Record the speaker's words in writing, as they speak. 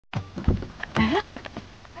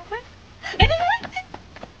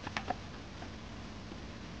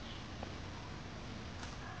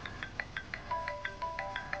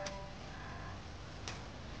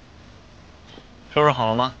收拾好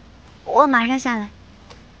了吗？我马上下来。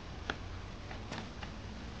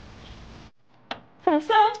早上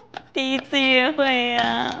第一次约会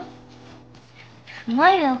呀？什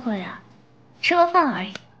么约会啊？吃个饭而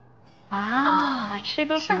已。啊，吃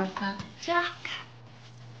个饭，真好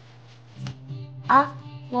看。啊，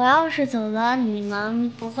我要是走了，你们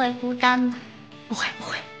不会孤单吗？不会，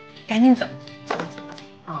赶紧走。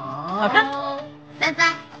好的，拜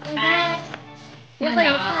拜，拜拜，约会愉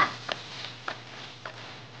快。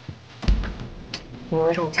有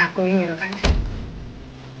一种嫁闺女的感觉。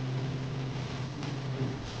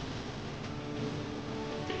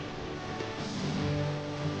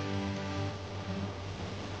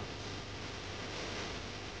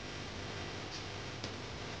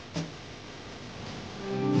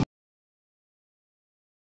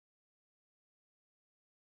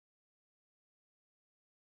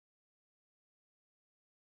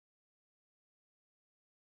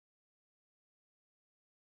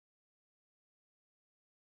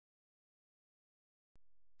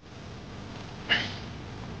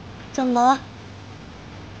怎么了？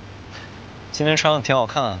今天穿的挺好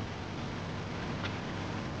看啊。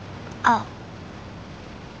哦，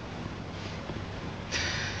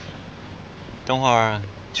等会儿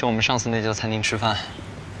去我们上次那家餐厅吃饭，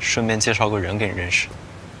顺便介绍个人给你认识。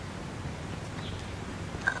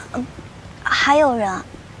还有人啊？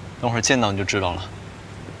等会儿见到你就知道了。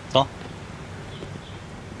走。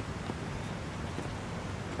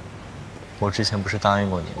我之前不是答应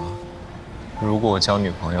过你吗？如果我交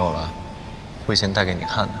女朋友了，会先带给你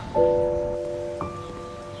看的。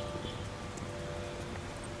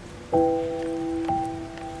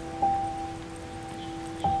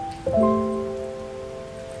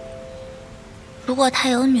如果他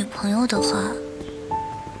有女朋友的话，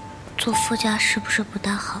坐副驾是不是不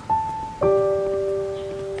大好？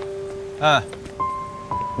哎，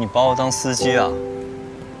你把我当司机啊？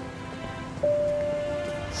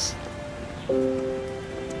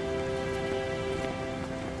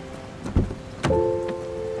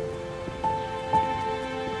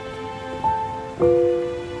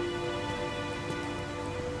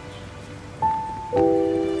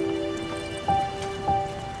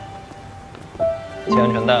系安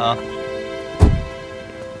全带啊！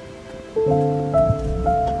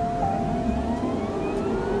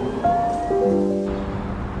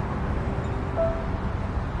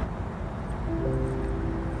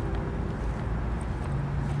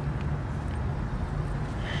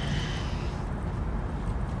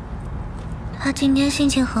他今天心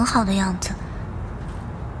情很好的样子，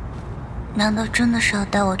难道真的是要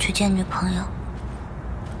带我去见女朋友？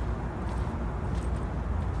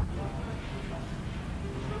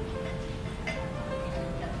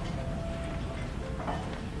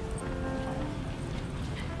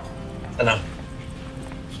在哪？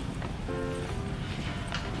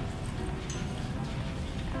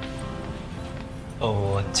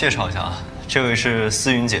我介绍一下啊，这位是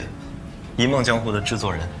思云姐，一梦江湖的制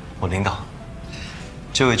作人，我领导。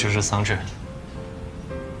这位就是桑稚。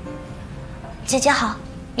姐姐好，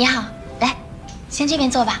你好，来，先这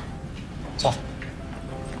边坐吧。坐。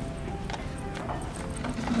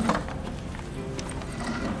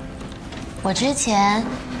我之前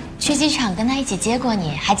去机场跟他一起接过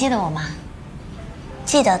你，还记得我吗？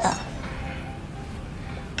记得的。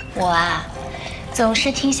我啊，总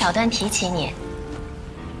是听小段提起你。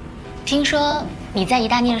听说你在医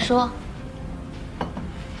大念书。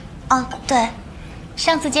哦，对。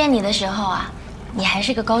上次见你的时候啊，你还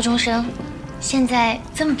是个高中生，现在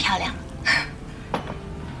这么漂亮。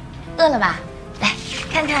饿了吧？来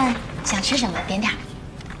看看想吃什么，点点。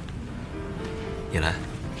你来。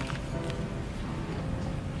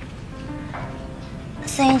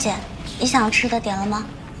思云姐，你想吃的点了吗？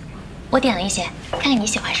我点了一些，看看你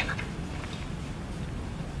喜欢什么。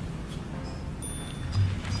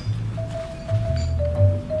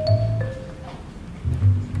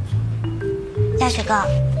嘉许哥，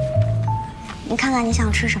你看看你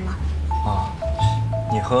想吃什么？啊，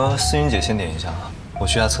你和思云姐先点一下啊，我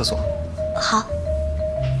去下厕所。好。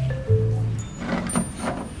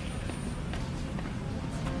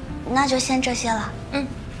那就先这些了。嗯。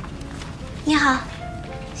你好，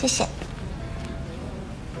谢谢。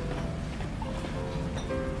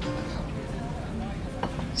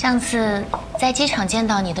上次在机场见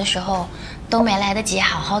到你的时候，都没来得及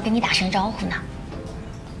好好跟你打声招呼呢。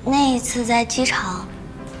那一次在机场，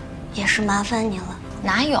也是麻烦你了。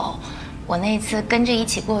哪有？我那次跟着一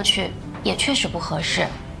起过去，也确实不合适。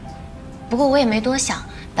不过我也没多想，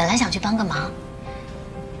本来想去帮个忙。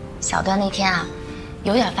小段那天啊，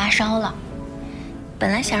有点发烧了，本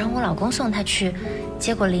来想让我老公送她去，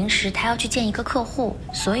结果临时他要去见一个客户，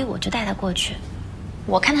所以我就带她过去。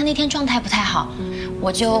我看她那天状态不太好，我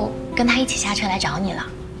就跟她一起下车来找你了。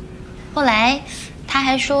后来她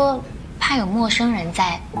还说怕有陌生人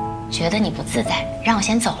在，觉得你不自在，让我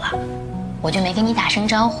先走了，我就没跟你打声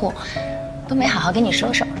招呼，都没好好跟你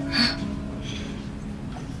说说。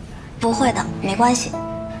不会的，没关系。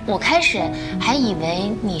我开始还以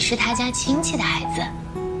为你是他家亲戚的孩子，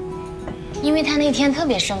因为他那天特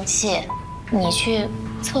别生气，你去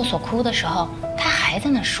厕所哭的时候，他还在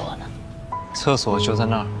那说呢。厕所就在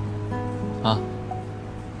那儿，啊，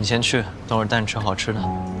你先去，等会儿带你吃好吃的。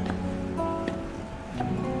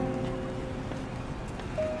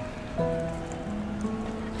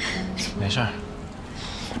没事儿，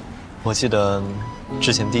我记得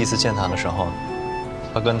之前第一次见他的时候，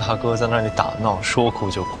他跟他哥在那里打闹，说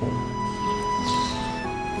哭就哭。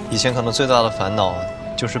以前可能最大的烦恼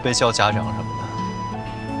就是被叫家长什么的，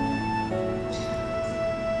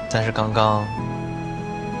但是刚刚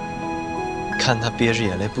看他憋着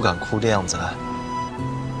眼泪不敢哭的样子，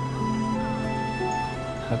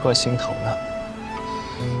还怪心疼的。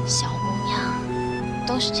小姑娘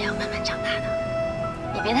都是这样慢慢长大的，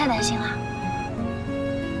你别太担心了。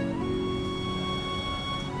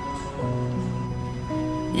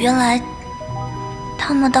原来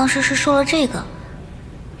他们当时是说了这个，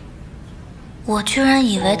我居然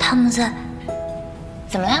以为他们在……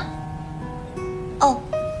怎么了？哦，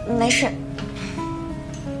没事。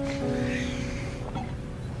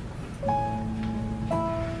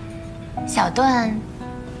小段，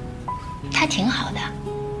他挺好的，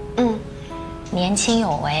年轻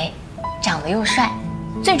有为，长得又帅，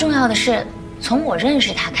最重要的是，从我认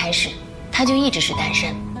识他开始，他就一直是单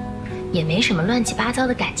身，也没什么乱七八糟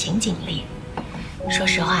的感情经历。说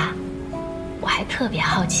实话，我还特别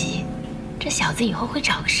好奇，这小子以后会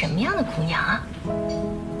找个什么样的姑娘啊？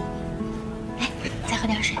来，再喝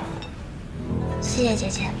点水。谢谢姐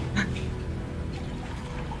姐。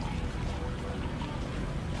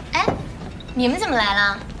哎，你们怎么来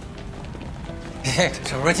了？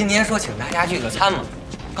这不是今天说请大家聚个餐吗？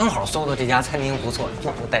刚好搜到这家餐厅不错，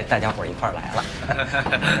就带大家伙一块儿来了。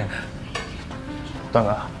段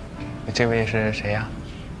哥，这位是谁呀？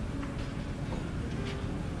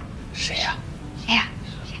谁呀？谁呀？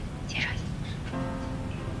介绍一下。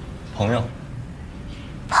朋友。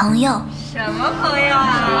朋友？什么朋友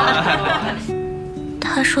啊？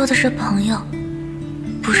他说的是朋友，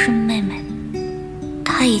不是妹妹。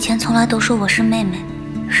他以前从来都说我是妹妹，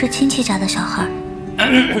是亲戚家的小孩。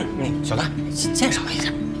小段，介绍一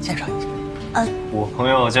下，介绍一下。我朋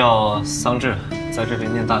友叫桑稚，在这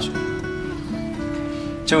边念大学。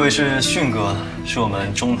这位是迅哥，是我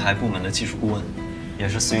们中台部门的技术顾问，也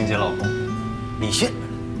是思云姐老公。李迅。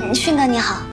迅哥你好。